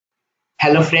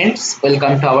Hello friends,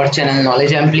 welcome to our channel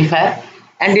Knowledge Amplifier,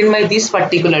 and in this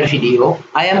particular video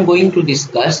I am going to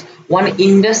discuss one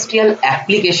industrial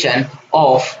application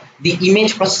of the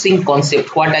image processing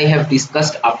concept what I have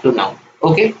discussed up to now.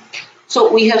 Okay,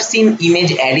 so we have seen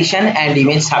image addition and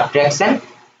image subtraction.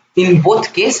 In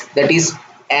both case, that is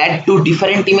add to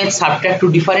different image, subtract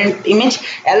to different image,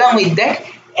 along with that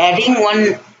adding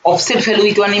one offset value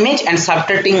with one image and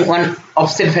subtracting one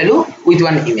offset value with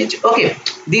one image. Okay,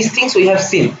 these things we have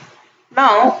seen.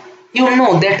 Now you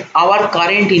know that our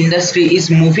current industry is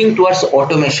moving towards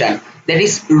automation, that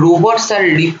is robots are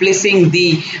replacing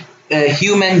the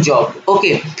human job.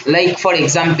 Okay, like for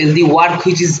example the work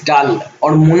which is dull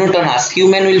or monotonous,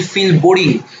 human will feel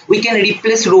boring, we can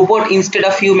replace robot instead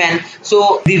of human,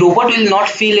 so the robot will not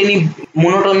feel any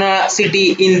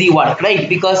monotonicity in the work, right?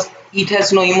 Because it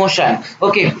has no emotion.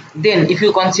 Okay, then if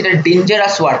you consider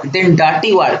dangerous work, then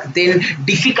dirty work, then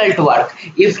difficult work,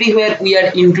 everywhere we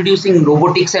are introducing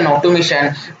robotics and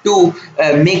automation to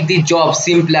make the job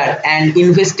simpler and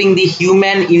investing the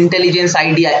human intelligence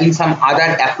idea in some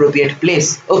other appropriate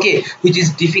place. Okay, which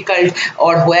is difficult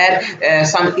or where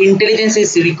some intelligence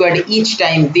is required each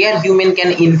time, there human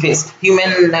can invest,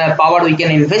 human power we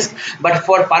can invest, but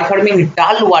for performing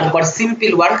dull work or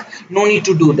simple work no need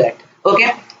to do that.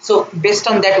 Okay, so based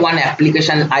on that one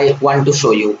application I want to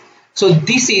show you. So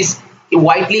this is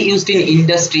widely used in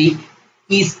industry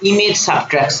is image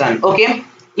subtraction. Okay,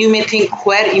 you may think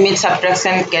where image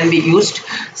subtraction can be used.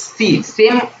 See,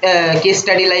 same case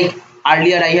study like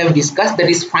earlier I have discussed, that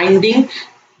is finding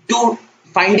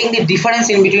the difference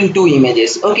in between two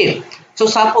images. Okay, so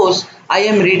suppose I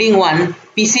am reading one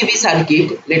PCB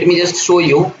circuit. Let me just show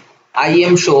you. I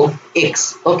am show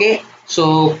X. Okay,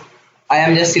 so I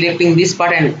am just selecting this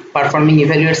part and performing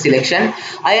evaluate selection.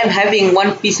 I am having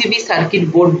one PCB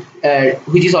circuit board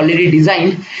which is already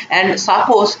designed, and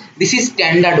suppose this is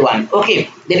standard one. Okay,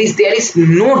 there is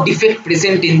no defect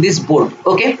present in this board.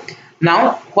 Okay,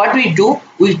 now what we do,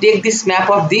 we take this map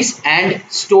of this and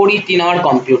store it in our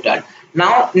computer.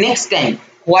 Now next time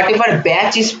whatever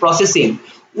batch is processing,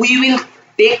 we will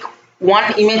take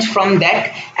one image from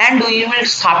that and we will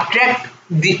subtract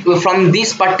from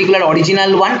this particular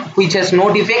original one which has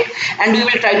no defect, and we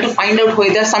will try to find out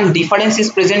whether some difference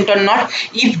is present or not.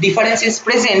 If difference is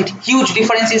present, huge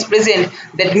difference is present,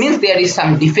 that means there is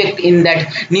some defect in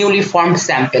that newly formed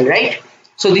sample, right?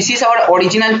 So this is our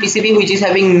original PCB which is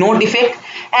having no defect,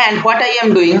 and what I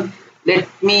am doing, let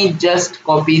me just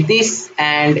copy this,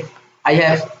 and I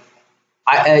have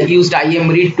used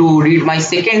IMRead to read my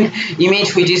second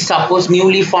image which is suppose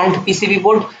newly formed PCB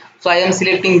board. So I am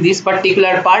selecting this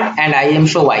particular part and I am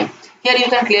show Y. Here you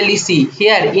can clearly see,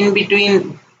 here in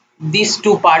between these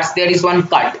two parts there is one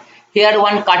cut. Here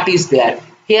one cut is there.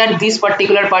 Here this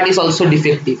particular part is also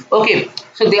defective. Okay,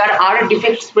 so there are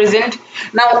defects present.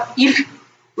 Now if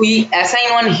we assign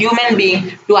one human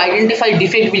being to identify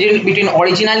defect between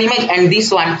original image and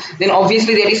this one, then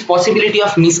obviously there is possibility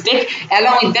of mistake.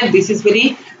 Along with that, this is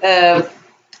very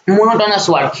monotonous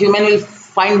work. Human will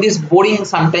find this boring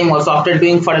sometime also after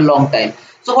doing for a long time.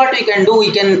 So what we can do,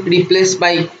 we can replace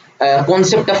by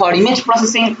concept of our image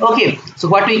processing. Okay, so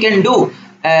what we can do,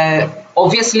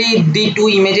 obviously the two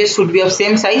images should be of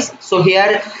same size. So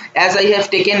here as I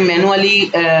have taken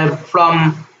manually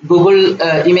from Google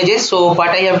images, so what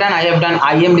I have done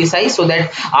IM resize, so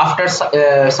that after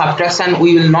subtraction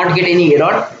we will not get any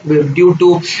error due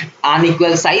to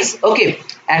unequal size. Okay,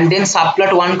 and then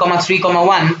subplot 1, 3,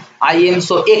 1 IM,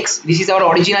 so X, this is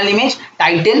our original image,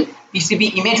 title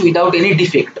PCB image without any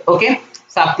defect. Okay,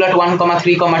 subplot 1,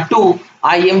 3, 2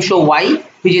 IM show Y,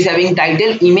 which is having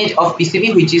title image of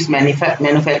PCB which is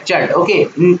manufactured. Okay,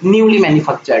 newly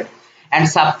manufactured, and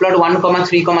subplot 1,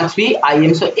 3,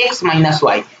 IM so X minus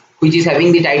Y, which is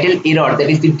having the title error, that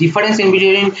is the difference in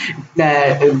between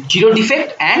zero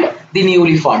defect and the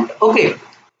newly formed. Okay,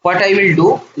 what I will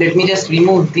do, let me just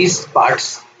remove these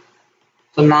parts.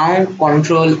 So now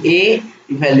Control A,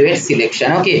 evaluate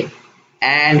selection. Okay,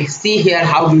 and see here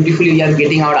how beautifully we are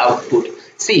getting our output.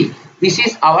 See, this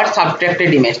is our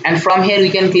subtracted image, and from here we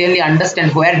can clearly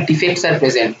understand where defects are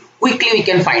present. Quickly we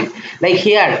can find, like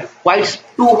here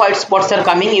two white spots are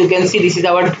coming. You can see this is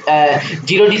our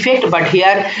zero defect, but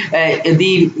here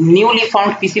the newly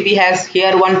formed PCB has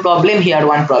here one problem, here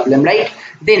one problem, right?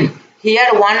 Then here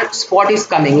one spot is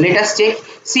coming. Let us check.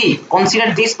 See,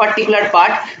 consider this particular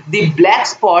part, the black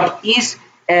spot is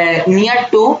near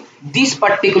to this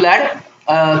particular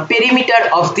perimeter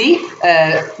of the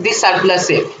this circular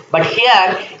shape, but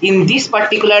here in this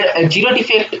particular zero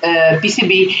defect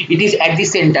PCB it is at the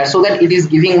center, so that it is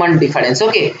giving one difference.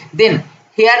 Okay, then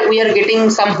here we are getting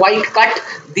some white cut.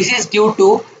 This is due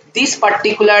to this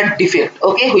particular defect,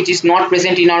 okay, which is not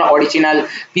present in our original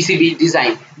PCB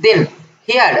design. Then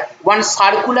here one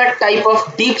circular type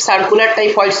of deep circular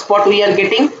type white spot we are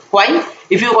getting. Why?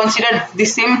 If you consider the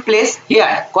same place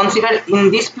here, consider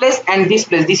in this place and this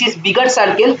place, this is bigger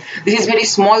circle, this is very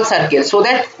small circle, so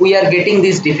that we are getting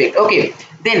this defect. Okay,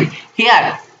 then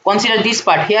here consider this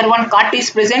part, here one cut is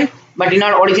present, but in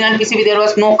our original PCB there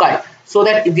was no cut, so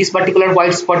that this particular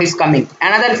white spot is coming.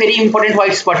 Another very important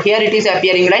white spot, here it is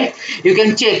appearing, right? You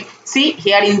can check, see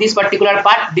here in this particular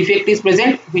part defect is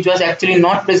present, which was actually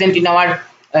not present in our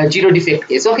zero defect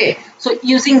case. Okay, so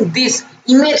using this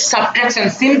image subtraction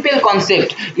simple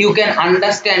concept, you can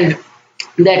understand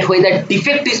that whether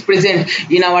defect is present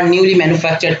in our newly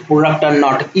manufactured product or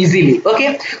not easily.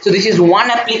 Okay, so this is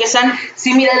one application.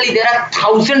 Similarly, there are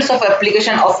thousands of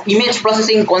application of image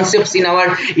processing concepts in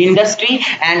our industry,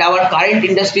 and our current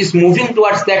industry is moving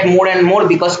towards that more and more,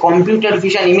 because computer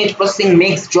vision image processing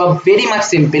makes job very much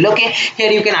simple. Okay,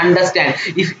 here you can understand,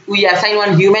 if we assign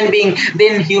one human being,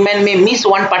 then human may miss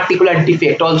one particular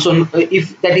defect also,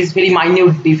 if that is very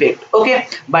minute defect. Okay,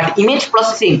 but image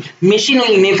processing machine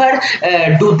will never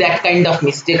do that kind of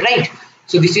mistake, right?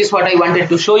 So this is what I wanted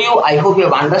to show you. I hope you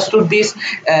have understood this.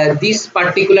 This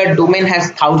particular domain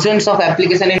has thousands of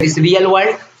applications in this real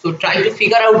world, so try to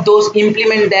figure out those,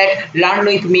 implement that, learn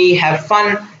with me, have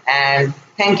fun, and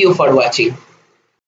thank you for watching.